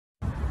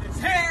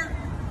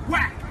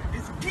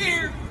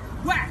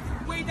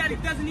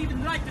Somebody doesn't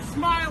even like to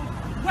smile.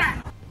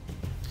 Whack!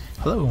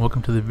 Hello and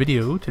welcome to the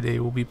video. Today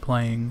we'll be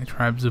playing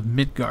Tribes of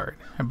Midgard.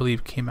 I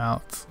believe came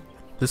out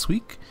this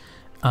week.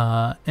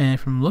 And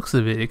from the looks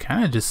of it, it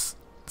kind of just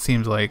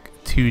seems like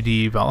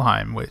 2D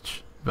Valheim,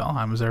 which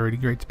Valheim was already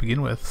great to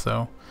begin with.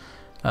 So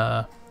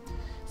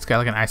it's got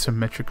like an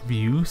isometric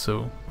view,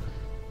 so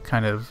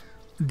kind of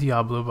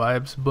Diablo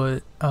vibes.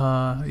 But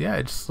yeah,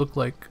 it just looked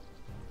like,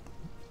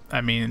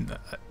 I mean,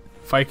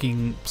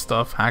 Viking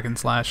stuff, hack and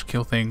slash,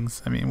 kill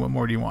things. I mean, what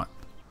more do you want?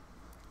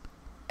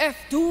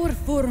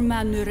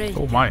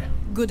 Oh my.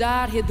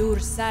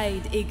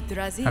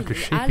 After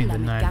shaping the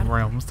 9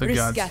 realms, the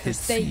gods hid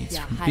seeds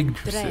from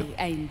Yggdrasil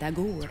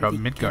throughout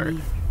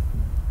Midgard.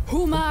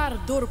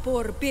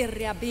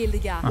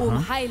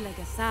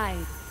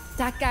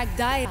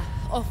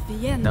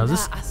 Now is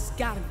this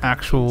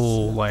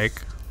actual,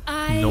 like,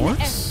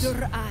 Norse?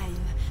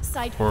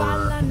 Or...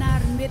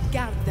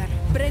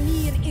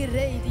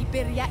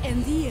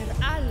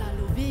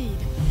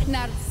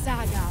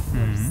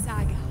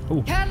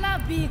 Ooh.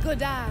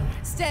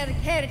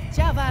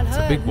 It's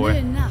a big boy.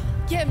 Is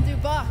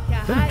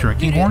that a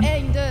drinking horn?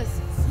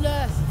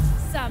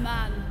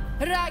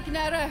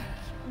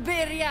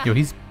 Yo,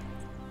 he's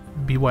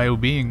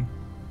BYOBing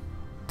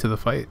to the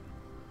fight.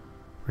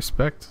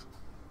 Respect.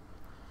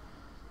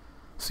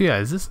 So yeah,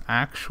 is this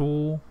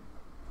actual...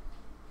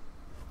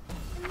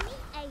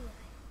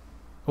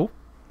 Oh.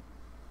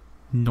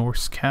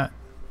 Norse cat.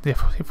 They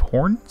have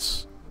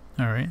horns?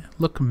 Alright,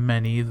 look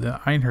many,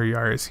 the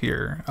Einherjar is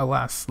here.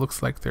 Alas,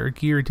 looks like their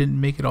gear didn't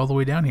make it all the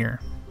way down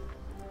here.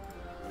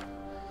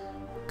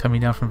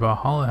 Coming down from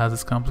Valhalla has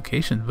its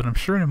complications, but I'm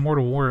sure an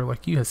immortal warrior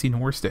like you has seen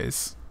worse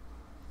days.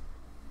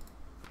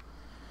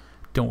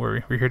 Don't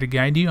worry, we're here to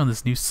guide you on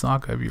this new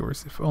saga of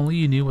yours. If only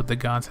you knew what the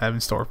gods have in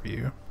store for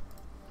you.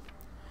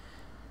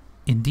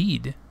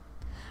 Indeed.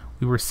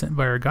 We were sent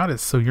by our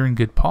goddess, so you're in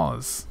good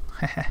paws.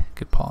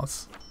 Good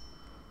paws.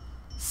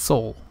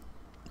 Soul.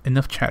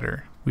 Enough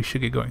chatter. We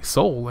should get going.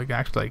 Soul, like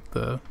actually like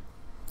the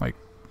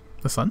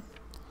sun?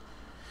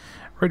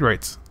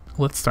 Right.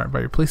 Let's start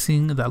by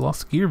replacing that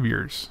lost gear of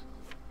yours.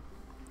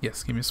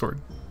 Yes, give me a sword.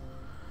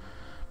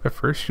 But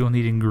first you'll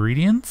need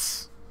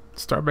ingredients.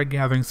 Start by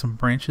gathering some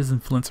branches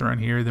and flints around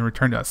here, then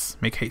return to us.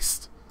 Make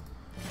haste.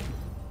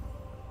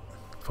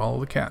 Follow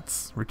the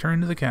cats.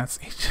 Return to the cats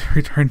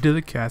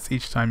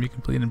each time you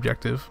complete an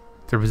objective.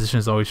 Their position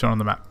is always shown on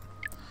the map.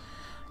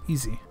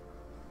 Easy.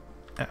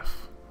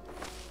 F.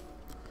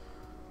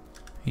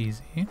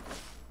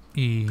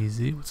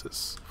 Easy. What's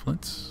this?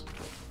 Flints.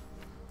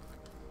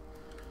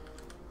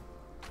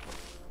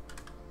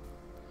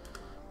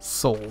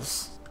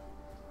 Souls.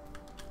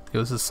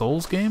 Yo, this is a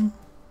Souls game?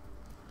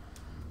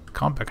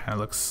 Combat kind of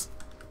looks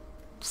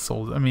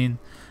Souls. I mean,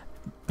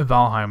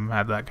 Valheim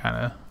had that kind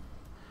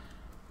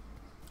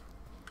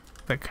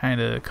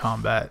of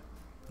combat.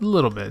 A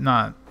little bit,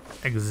 not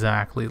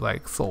exactly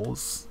like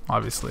Souls,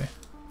 obviously.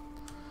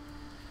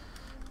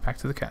 Back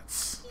to the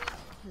cats.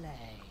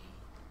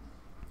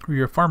 Were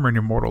you a farmer in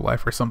your mortal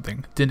life or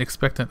something? Didn't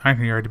expect an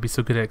Einherjar to be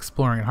so good at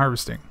exploring and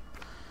harvesting.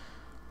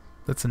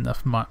 That's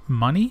enough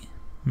money?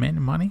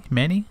 Manny?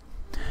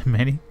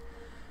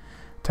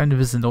 Time to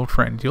visit an old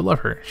friend. You'll love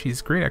her.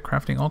 She's great at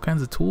crafting all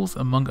kinds of tools,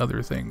 among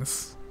other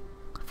things.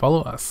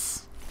 Follow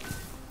us.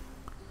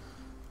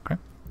 Okay.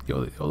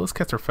 Yo, those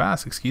cats are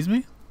fast. Excuse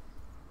me?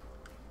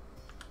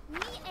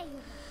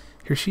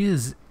 Here she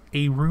is,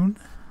 Arun,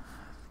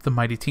 the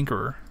mighty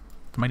tinkerer.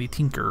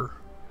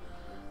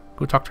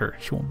 Go talk to her.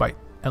 She won't bite.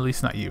 At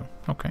least not you.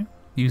 Okay.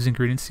 Use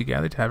ingredients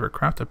together to have her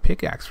craft a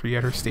pickaxe for you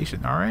at her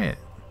station. Alright.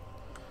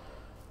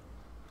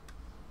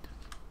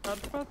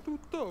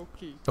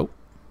 Oh.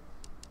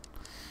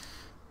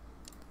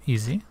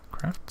 Easy.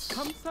 Craft. Is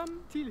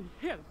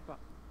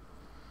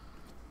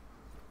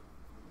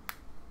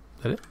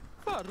that it?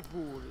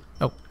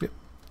 Oh, yep.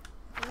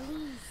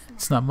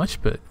 It's not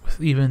much, but with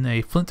even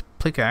a flint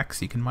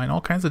pickaxe, you can mine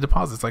all kinds of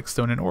deposits like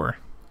stone and ore.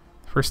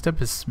 First step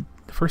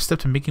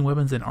to making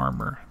weapons and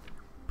armor.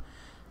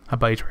 How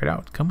about you try it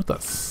out? Come with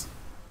us.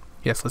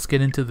 Yes, let's get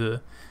into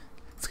the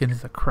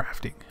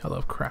crafting. I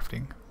love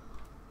crafting.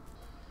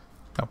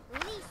 Oh.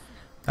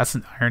 That's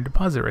an iron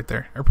deposit right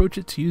there. Approach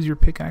it to use your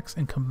pickaxe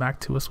and come back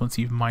to us once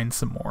you've mined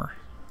some more.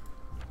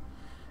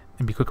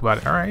 And be quick about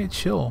it. Alright,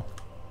 chill.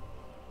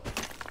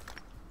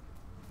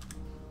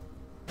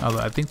 Although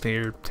I think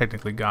they're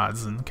technically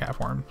gods in cat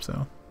form,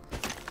 so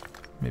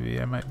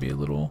maybe I might be a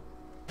little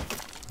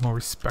more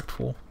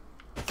respectful.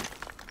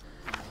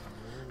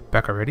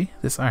 Back already?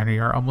 This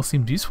Einherjar almost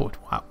seemed useful.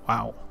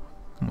 Wow.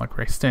 I'm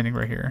like standing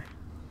right here.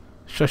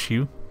 Shush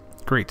you.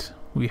 Great.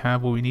 We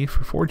have what we need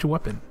for forge a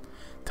weapon.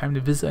 Time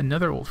to visit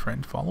another old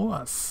friend. Follow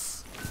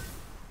us.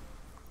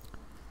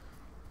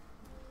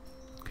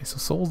 Okay, so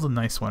Soul's a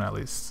nice one at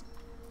least.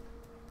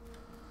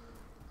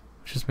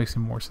 Which just makes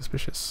him more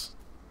suspicious.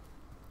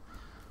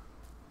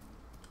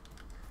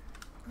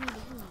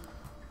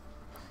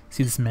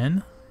 See this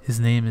man? His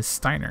name is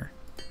Steiner.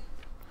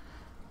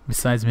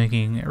 Besides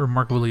being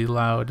remarkably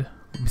loud,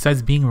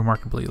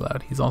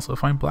 he's also a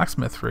fine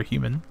blacksmith for a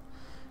human.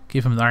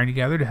 Give him the iron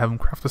together to have him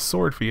craft a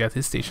sword for you at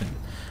his station.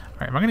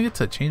 Alright, am I gonna get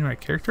to change my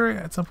character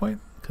at some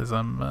point? Because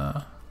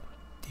I'm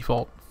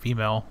default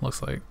female,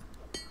 looks like.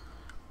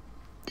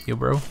 Yo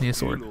bro, need a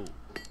sword.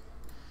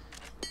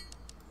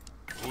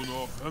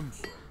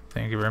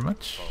 Thank you very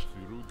much.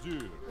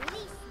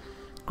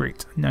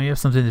 Great, now you have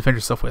something to defend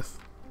yourself with.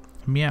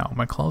 Meow,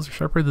 my claws are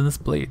sharper than this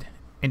blade.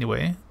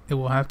 Anyway, it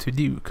will have to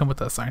do. Come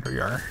with us,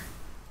 Einherjar.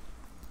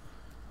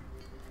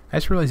 I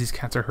just realized these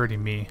cats are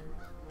hurting me.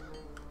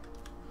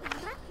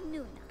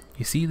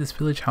 You see, this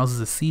village houses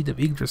the seed of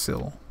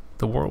Yggdrasil,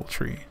 the world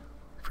tree.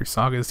 For your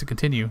saga is to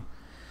continue,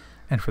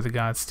 and for the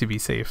gods to be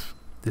safe.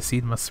 The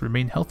seed must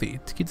remain healthy.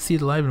 To keep the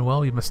seed alive and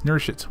well, you must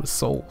nourish it with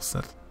souls.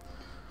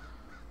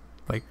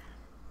 Like,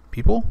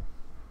 people?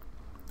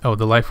 Oh,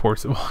 the life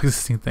force of all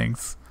existing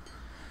things.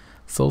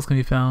 Souls can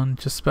be found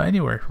just about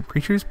anywhere, from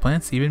creatures,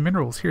 plants, even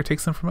minerals. Here, take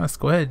some from us.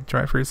 Go ahead,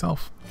 try it for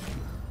yourself.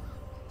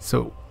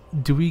 So,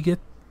 do we get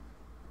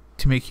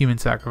to make human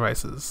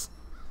sacrifices?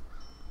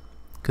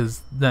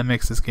 Because that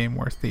makes this game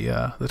worth the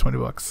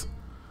 $20.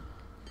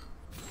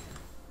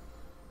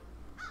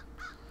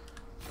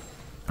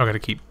 I gotta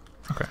keep.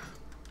 Okay.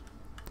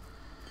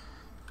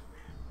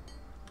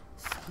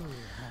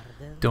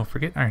 Don't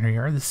forget,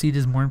 Einherjar, the seed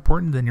is more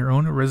important than your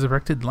own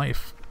resurrected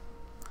life.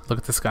 Look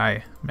at the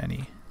sky,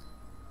 Manny.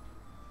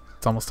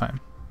 It's almost time.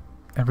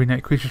 Every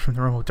night, creatures from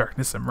the realm of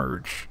darkness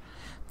emerge.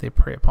 They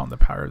prey upon the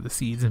power of the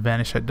seeds and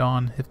vanish at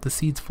dawn. If the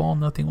seeds fall,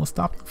 nothing will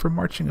stop them from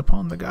marching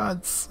upon the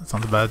gods. It's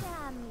on the bed.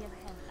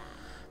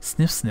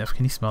 Sniff, sniff.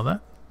 Can you smell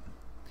that?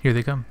 Here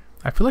they come.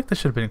 I feel like that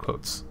should have been in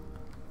quotes.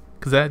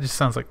 Because that just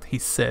sounds like he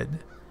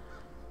said.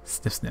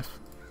 Sniff, sniff.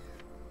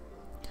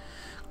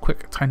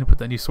 Quick, time to put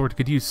that new sword to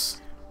good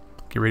use.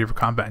 Get ready for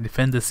combat and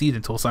defend the seed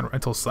until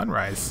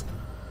sunrise.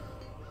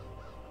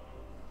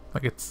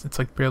 Like it's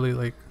like barely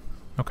like...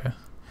 Okay.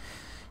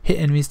 Hit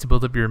enemies to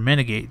build up your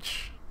mana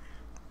gauge.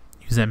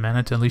 Use that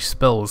mana to unleash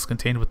spells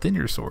contained within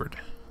your sword.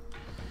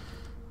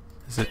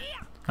 Is it...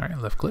 Alright,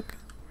 left click.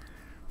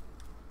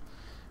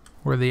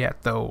 Where are they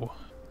at though?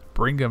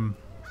 Bring them.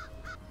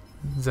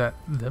 Is that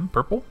them?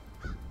 Purple?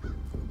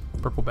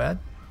 Purple bad?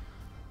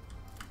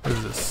 What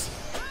is this?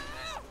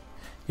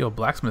 Yo,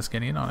 blacksmith's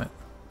getting in on it.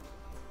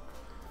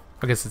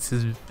 I guess it's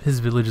his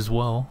village as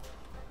well,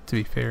 to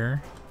be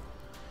fair.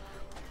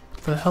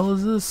 What the hell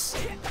is this?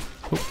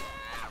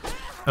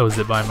 Oh, is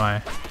it by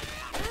my...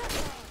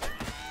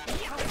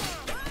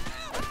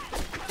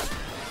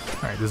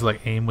 Alright, does it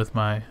like aim with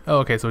my... Oh,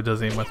 okay, so it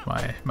does aim with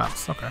my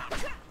mouse. Okay.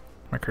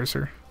 My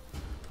cursor.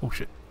 Oh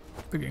shit.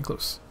 They're getting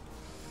close.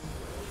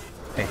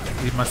 Hey,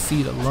 leave my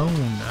seed alone.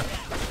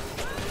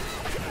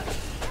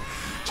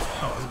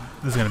 Oh,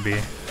 this is gonna be...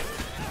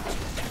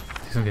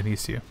 I'm getting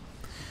used to you.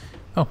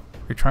 Oh,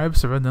 your tribe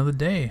survived another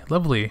day.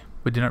 Lovely,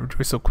 but do not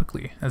rejoice so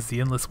quickly. As the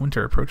endless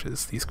winter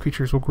approaches, these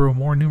creatures will grow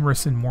more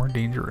numerous and more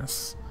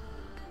dangerous.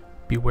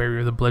 Be wary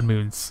of the blood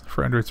moons,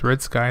 for under its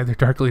red sky, their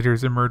dark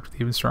leaders emerge with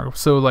even stronger.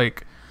 So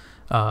like,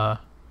 7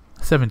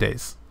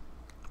 days.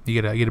 You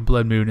get a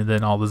blood moon, and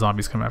then all the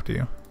zombies come after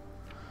you.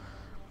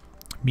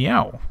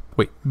 Meow.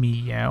 Wait,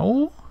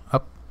 meow?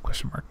 Up?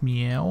 Question mark.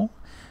 Meow.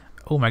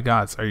 Oh my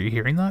gods, are you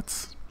hearing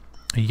that?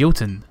 A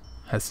Jotun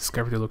has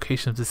discovered the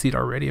location of the seed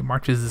already and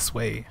marches this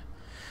way.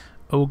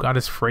 Oh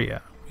goddess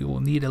Freya, we will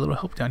need a little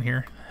help down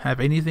here. Have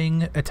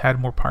anything a tad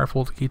more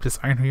powerful to keep this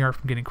Einherjar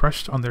from getting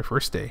crushed on their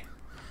first day.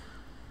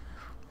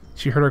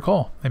 She heard our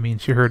call. I mean,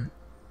 she heard...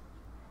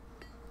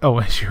 Oh,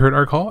 she heard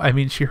our call? I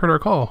mean, she heard our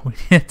call. We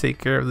need to take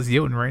care of this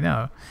Jotun right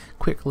now.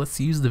 Quick, let's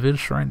use the village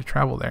shrine to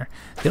travel there.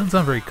 They don't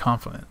sound very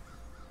confident,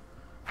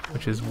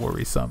 which is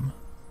worrisome.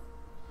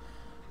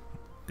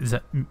 Is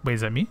that... Wait,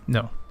 is that me?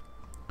 No.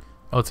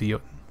 Oh, it's a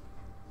Jotun.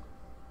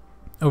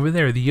 Over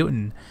there, the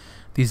Jotun.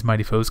 These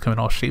mighty foes come in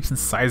all shapes and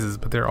sizes,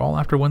 but they're all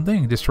after one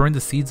thing, destroying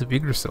the seeds of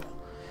Yggdrasil.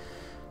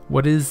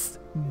 What is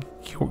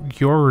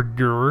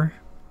Jordur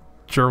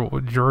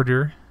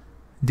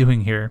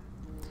doing here?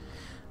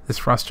 This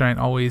frost giant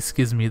always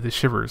gives me the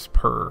shivers.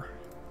 Purr.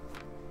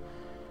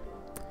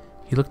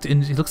 He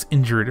looks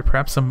injured.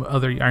 Perhaps some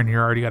other Einherjar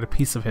already got a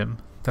piece of him.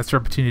 That's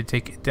your opportunity to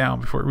take it down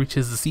before it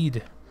reaches the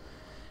seed.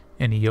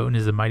 Any Jotun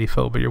is a mighty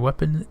foe, but your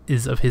weapon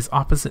is of his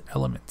opposite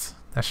element.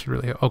 That should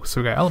really... Oh,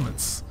 so we got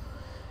elements.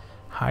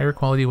 Higher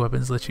quality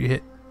weapons let you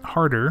hit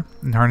harder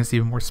and harness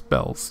even more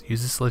spells.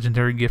 Use this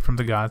legendary gift from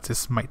the gods to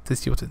smite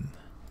this Jotun.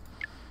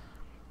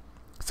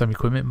 Some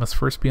equipment must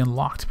first be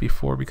unlocked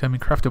before becoming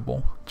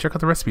craftable. Check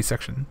out the recipe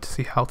section to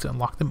see how to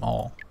unlock them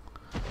all.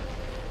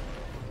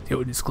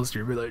 Jotun is close to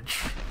your village.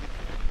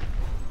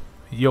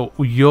 Yo.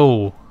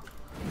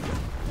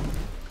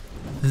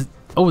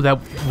 Oh, that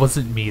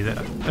wasn't me.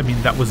 I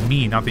mean, that was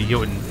me, not the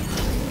Jotun.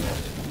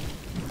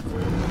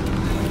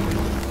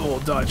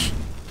 Oh, dodge.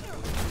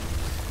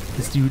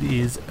 This dude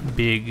is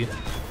big.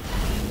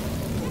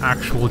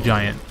 Actual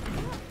giant.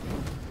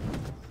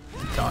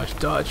 Dodge,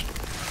 dodge.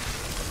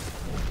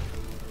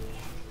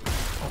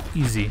 Oh,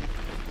 easy.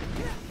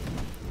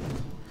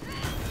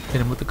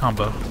 Hit him with the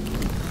combo.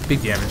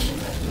 Big damage.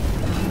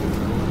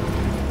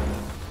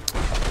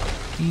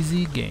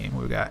 Easy game.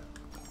 We got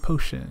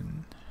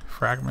potion.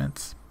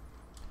 fragments.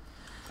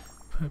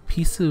 A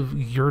piece of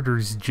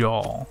Yurder's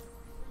jaw.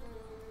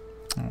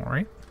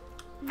 Alright.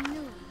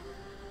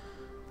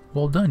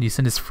 Well done, you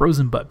send his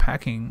frozen butt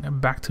packing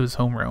back to his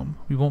home realm.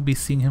 We won't be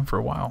seeing him for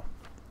a while.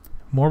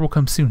 More will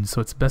come soon, so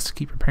it's best to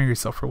keep preparing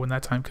yourself for when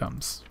that time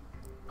comes.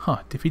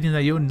 Huh, defeating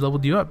that Jotun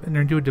leveled you up and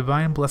earned you a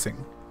divine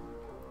blessing.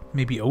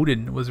 Maybe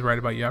Odin was right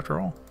about you after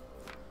all.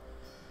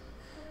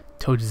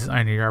 Told you this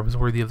Einherjar was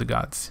worthy of the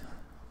gods.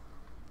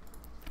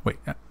 Wait,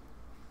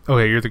 oh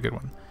yeah, you're the good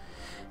one.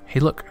 Hey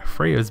look,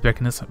 Freya is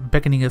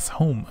beckoning us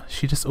home.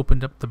 She just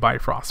opened up the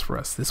Bifrost for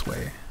us this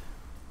way.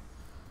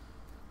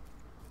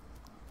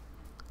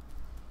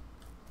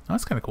 Oh,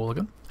 that's kind of cool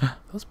looking.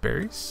 Those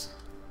berries.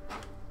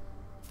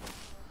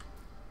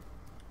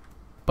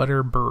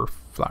 Butterbur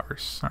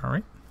flowers.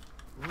 Alright.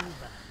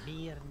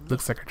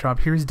 Looks like our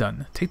job here is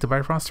done. Take the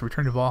Bifrost to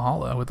return to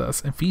Valhalla with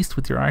us and feast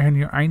with your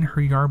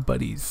Einherjar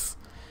buddies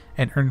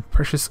and earn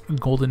precious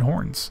golden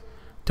horns.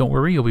 Don't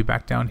worry, you'll be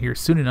back down here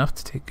soon enough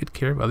to take good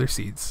care of other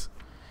seeds.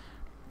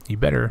 You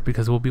better,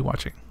 because we'll be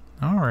watching.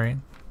 Alright.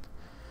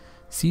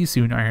 See you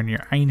soon,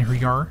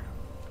 Einherjar.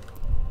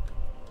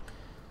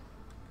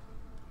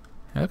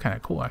 That's kind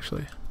of cool,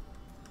 actually.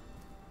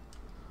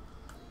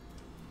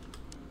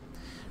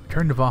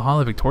 Return to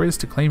Valhalla victorious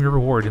to claim your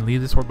reward and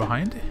leave this world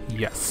behind?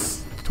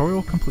 Yes.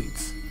 Tutorial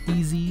complete.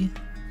 Easy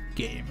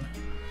game.